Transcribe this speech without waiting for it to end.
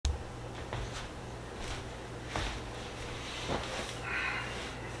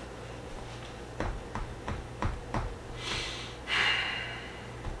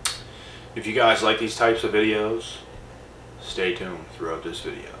If you guys like these types of videos, stay tuned throughout this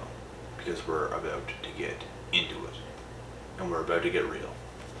video, because we're about to get into it and we're about to get real.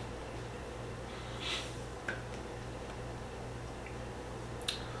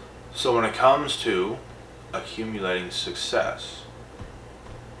 So when it comes to accumulating success,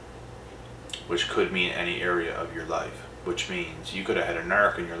 which could mean any area of your life, which means you could have had a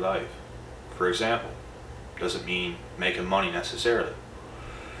narc in your life, for example. Doesn't mean making money necessarily.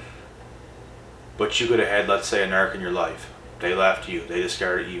 But you could have had, let's say, a narc in your life. They left you, they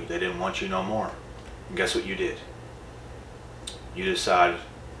discarded you, they didn't want you no more. And guess what you did? You decided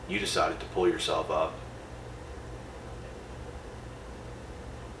to pull yourself up.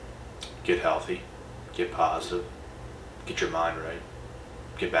 Get healthy, get positive, get your mind right,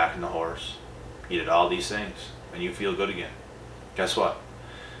 get back in the horse. You did all these things and you feel good again. Guess what?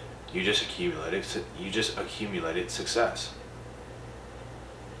 You just accumulated success.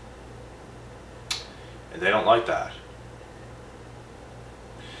 And they don't like that.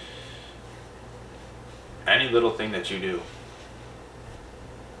 Any little thing that you do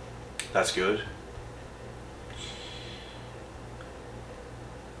that's good,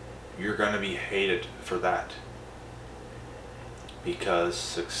 you're going to be hated for that. Because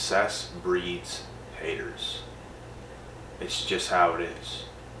success breeds haters. It's just how it is.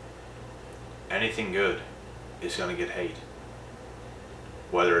 Anything good is going to get hate.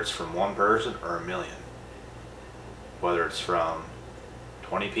 Whether it's from one person or a million. Whether it's from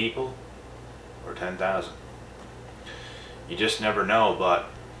 20 people or 10,000. You just never know, but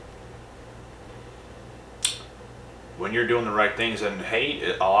when you're doing the right things, and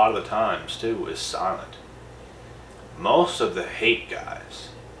hate a lot of the times too is silent. Most of the hate, guys,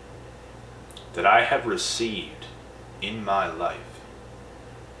 that I have received in my life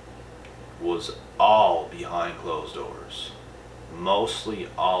was all behind closed doors. Mostly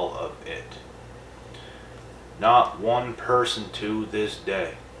all of it. Not one person to this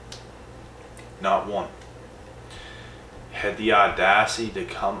day, not one, had the audacity to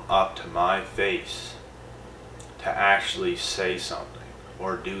come up to my face to actually say something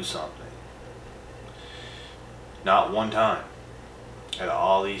or do something. Not one time at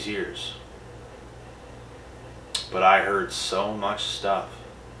all these years. But I heard so much stuff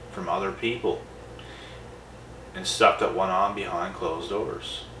from other people and stuff that went on behind closed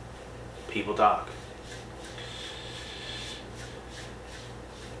doors. People talk.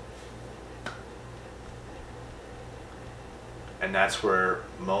 And that's where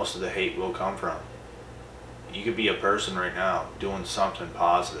most of the hate will come from. You could be a person right now doing something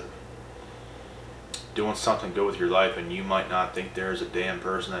positive, doing something good with your life, and you might not think there's a damn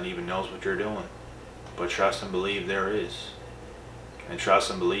person that even knows what you're doing. But trust and believe there is. And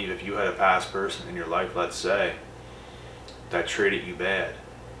trust and believe if you had a past person in your life, let's say, that treated you bad,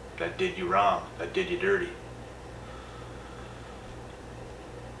 that did you wrong, that did you dirty,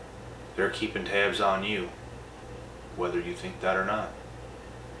 they're keeping tabs on you, whether you think that or not.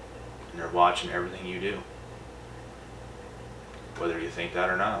 And they're watching everything you do. Whether you think that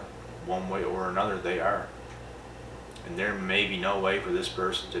or not, one way or another they are. And there may be no way for this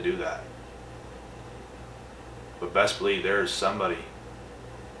person to do that. But best believe there is somebody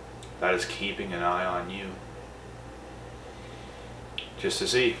that is keeping an eye on you. Just to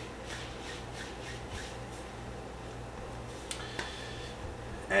see.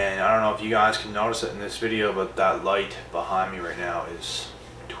 And I don't know if you guys can notice it in this video, but that light behind me right now is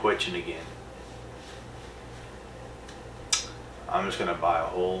twitching again. I'm just going to buy a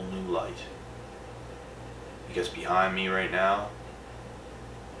whole new light. Because behind me right now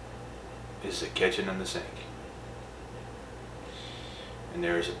is the kitchen and the sink. And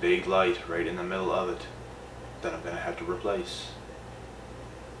there is a big light right in the middle of it that I'm going to have to replace.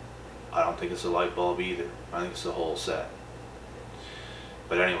 I don't think it's a light bulb either. I think it's the whole set.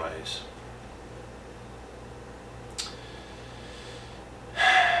 But anyways,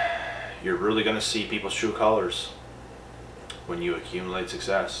 you're really going to see people's true colors when you accumulate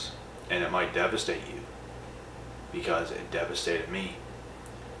success. And it might devastate you, because it devastated me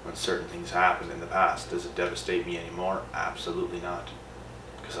when certain things happened in the past. Does it devastate me anymore? Absolutely not.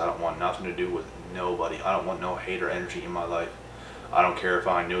 Because I don't want nothing to do with nobody. I don't want no hate or energy in my life. I don't care if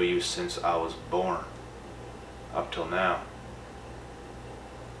I knew you since I was born up till now.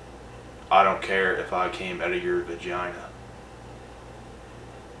 I don't care if I came out of your vagina.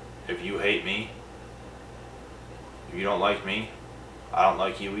 If you hate me, if you don't like me, I don't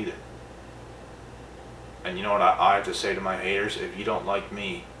like you either. And you know what I have to say to my haters? If you don't like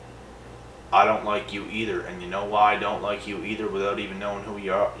me, I don't like you either. And you know why I don't like you either without even knowing who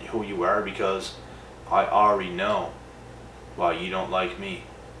you are? Because I already know why you don't like me.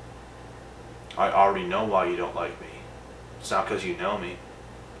 I already know why you don't like me. It's not because you know me.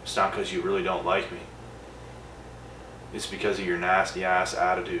 It's not because you really don't like me. It's because of your nasty ass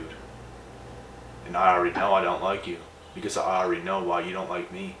attitude. And I already know I don't like you, because I already know why you don't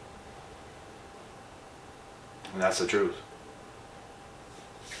like me. And that's the truth.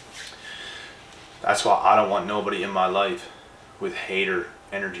 That's why I don't want nobody in my life with hater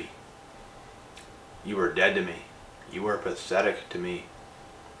energy. You are dead to me. You are pathetic to me.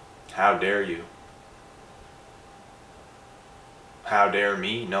 How dare you? How dare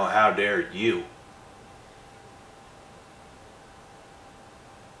me? No, how dare you?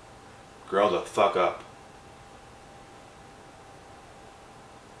 Grow the fuck up.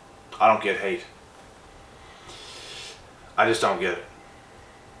 I don't get hate. I just don't get it.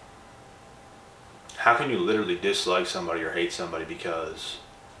 How can you literally dislike somebody or hate somebody because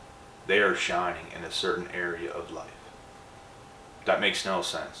they are shining in a certain area of life? That makes no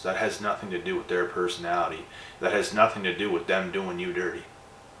sense. That has nothing to do with their personality. That has nothing to do with them doing you dirty.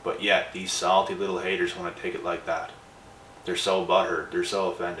 But yet, these salty little haters want to take it like that. They're so butthurt. They're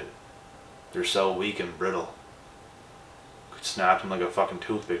so offended. They're so weak and brittle. Could snap them like a fucking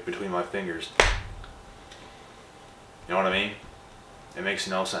toothpick between my fingers. You know what I mean? It makes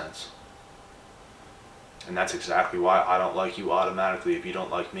no sense. And that's exactly why I don't like you automatically if you don't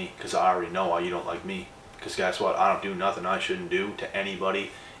like me. Because I already know why you don't like me. Because guess what? I don't do nothing I shouldn't do to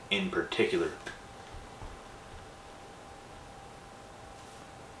anybody in particular.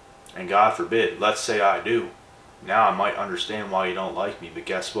 And God forbid, let's say I do. Now I might understand why you don't like me. But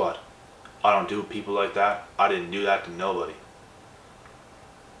guess what? I don't do people like that. I didn't do that to nobody.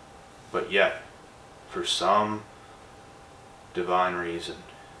 But yet, for some divine reason,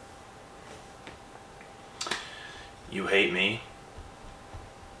 you hate me.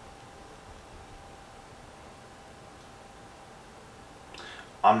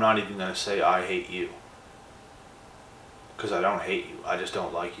 I'm not even going to say I hate you. Because I don't hate you. I just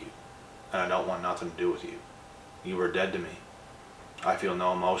don't like you. And I don't want nothing to do with you. You are dead to me. I feel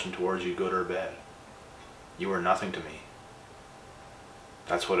no emotion towards you, good or bad. You are nothing to me.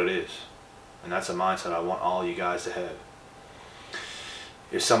 That's what it is. And that's a mindset I want all you guys to have.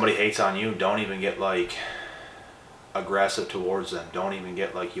 If somebody hates on you, don't even get like aggressive towards them. Don't even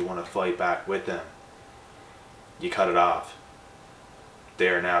get like you want to fight back with them. You cut it off. They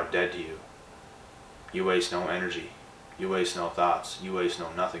are now dead to you. You waste no energy. You waste no thoughts. You waste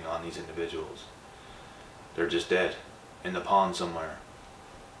no nothing on these individuals. They're just dead in the pond somewhere.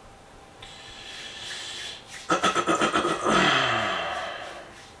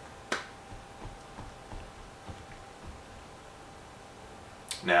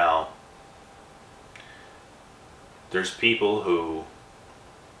 Now, there's people who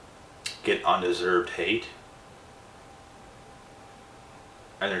get undeserved hate,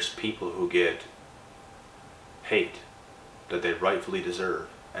 and there's people who get hate that they rightfully deserve,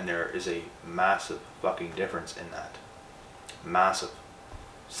 and there is a massive fucking difference in that. Massive.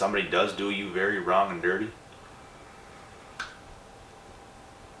 Somebody does do you very wrong and dirty,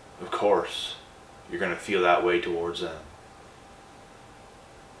 of course you're going to feel that way towards them.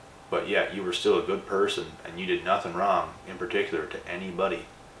 But yet you were still a good person and you did nothing wrong in particular to anybody.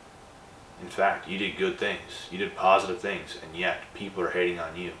 In fact, you did good things. You did positive things, and yet people are hating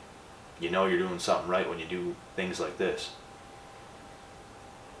on you. You know you're doing something right when you do things like this.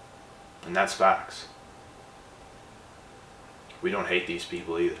 And that's facts. We don't hate these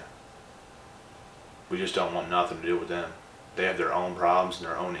people either. We just don't want nothing to do with them. They have their own problems and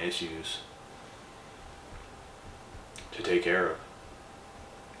their own issues to take care of.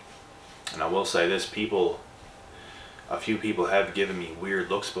 And I will say this, a few people have given me weird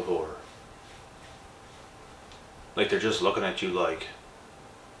looks before. Like they're just looking at you like,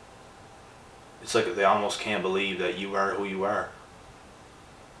 it's like they almost can't believe that you are who you are.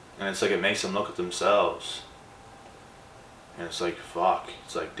 And it's like it makes them look at themselves. And it's like, fuck.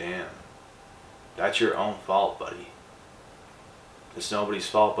 It's like, damn. That's your own fault, buddy. It's nobody's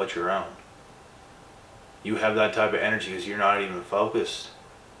fault but your own. You have that type of energy because you're not even focused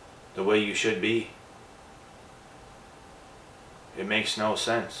the way you should be. It makes no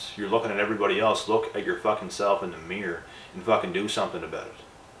sense. You're looking at everybody else. Look at your fucking self in the mirror and fucking do something about it.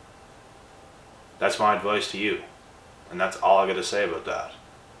 That's my advice to you. And that's all I got to say about that.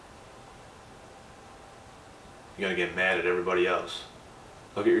 You're going to get mad at everybody else.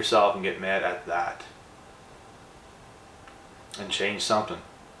 Look at yourself and get mad at that. And change something.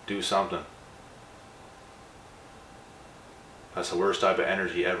 Do something. That's the worst type of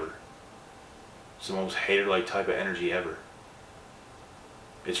energy ever. It's the most hater-like type of energy ever.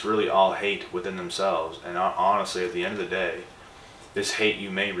 It's really all hate within themselves. And honestly, at the end of the day, this hate you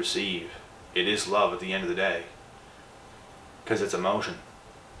may receive it is love at the end of the day. Because it's emotion.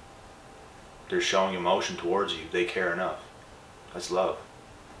 They're showing emotion towards you. They care enough. That's love.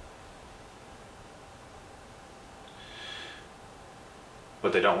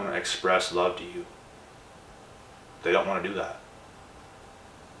 But they don't want to express love to you. They don't want to do that.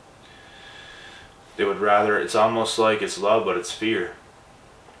 They would rather, it's almost like it's love, but it's fear.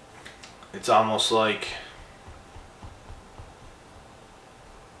 It's almost like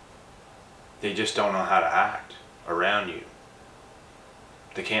they just don't know how to act around you.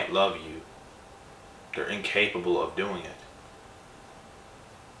 They can't love you. They're incapable of doing it.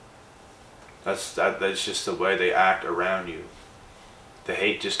 That's just the way they act around you. The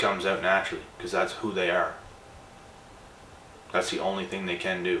hate just comes out naturally because that's who they are. That's the only thing they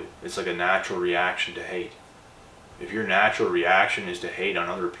can do. It's like a natural reaction to hate. If your natural reaction is to hate on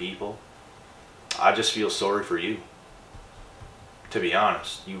other people, I just feel sorry for you. To be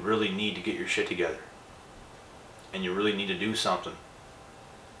honest, you really need to get your shit together. And you really need to do something.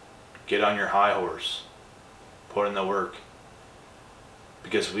 Get on your high horse. Put in the work.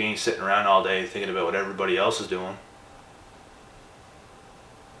 Because we ain't sitting around all day thinking about what everybody else is doing.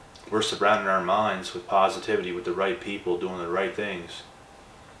 We're surrounding our minds with positivity, with the right people, doing the right things,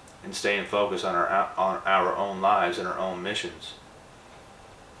 and staying focused on our own lives and our own missions,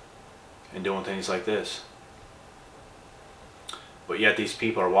 and doing things like this. But yet these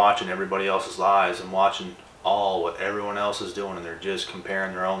people are watching everybody else's lives and watching all what everyone else is doing, and they're just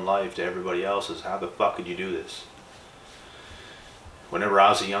comparing their own life to everybody else's. How the fuck could you do this? Whenever I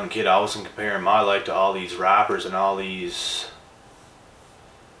was a young kid, I wasn't comparing my life to all these rappers and all these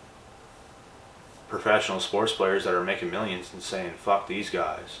professional sports players that are making millions and saying, fuck these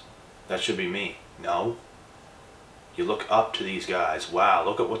guys. That should be me. No. You look up to these guys. Wow,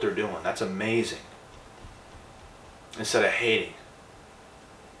 look at what they're doing. That's amazing. Instead of hating.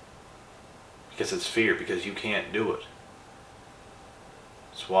 Because it's fear, because you can't do it.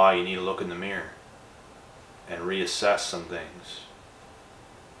 That's why you need to look in the mirror and reassess some things.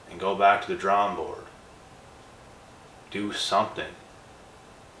 And go back to the drawing board. Do something.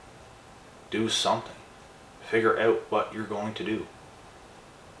 Do something. Figure out what you're going to do.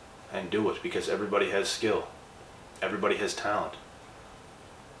 And do it, because everybody has skill. Everybody has talent.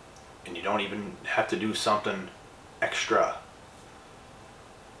 And you don't even have to do something extra.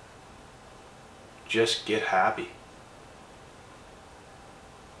 Just get happy.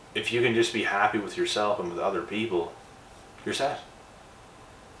 If you can just be happy with yourself and with other people, you're set.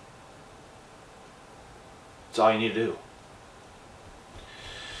 That's all you need to do.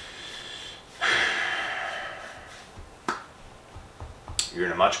 You're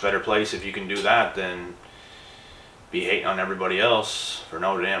in a much better place if you can do that than be hating on everybody else for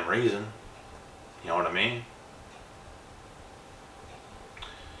no damn reason. You know what I mean?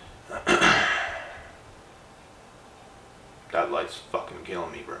 That light's fucking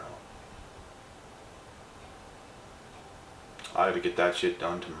killing me, bro. I gotta get that shit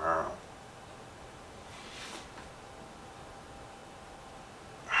done tomorrow.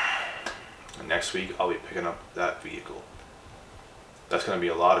 And next week I'll be picking up that vehicle. That's going to be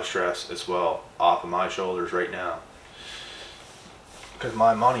a lot of stress as well off of my shoulders right now. Because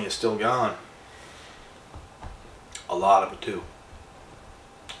my money is still gone. A lot of it too.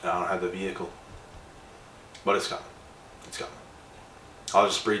 And I don't have the vehicle. But it's coming. It's coming. I'll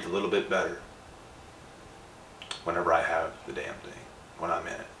just breathe a little bit better whenever I have the damn thing. When I'm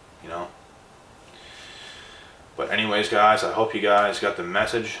in it, you know? But anyways, guys, I hope you guys got the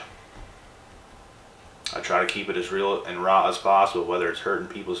message. I try to keep it as real and raw as possible, whether it's hurting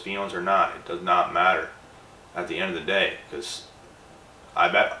people's feelings or not. It does not matter at the end of the day, because I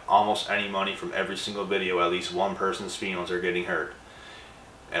bet almost any money from every single video, at least one person's feelings are getting hurt.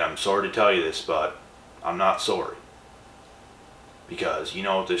 And I'm sorry to tell you this, but I'm not sorry. Because you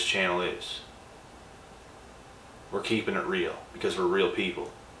know what this channel is. We're keeping it real, because we're real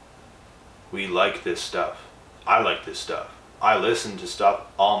people. We like this stuff. I like this stuff. I listen to stuff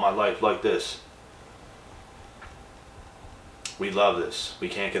all my life like this. We love this. We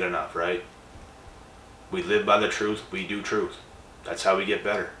can't get enough, right? We live by the truth. We do truth. That's how we get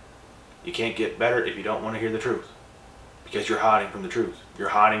better. You can't get better if you don't want to hear the truth. Because you're hiding from the truth. You're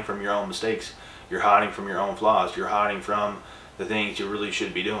hiding from your own mistakes. You're hiding from your own flaws. You're hiding from the things you really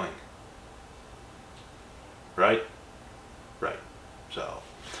should be doing. Right? Right. So,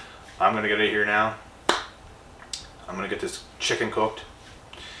 I'm going to get out of here now. I'm going to get this chicken cooked.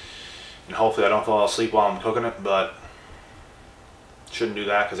 And hopefully I don't fall asleep while I'm cooking it, but shouldn't do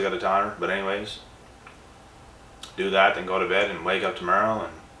that because I got a timer. But anyways, do that, then go to bed and wake up tomorrow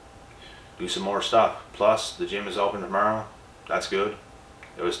and do some more stuff. Plus, the gym is open tomorrow. That's good.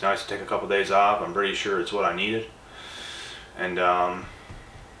 It was nice to take a couple days off. I'm pretty sure it's what I needed. And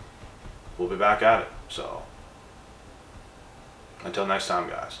we'll be back at it. So until next time,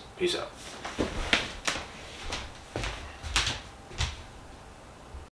 guys. Peace out.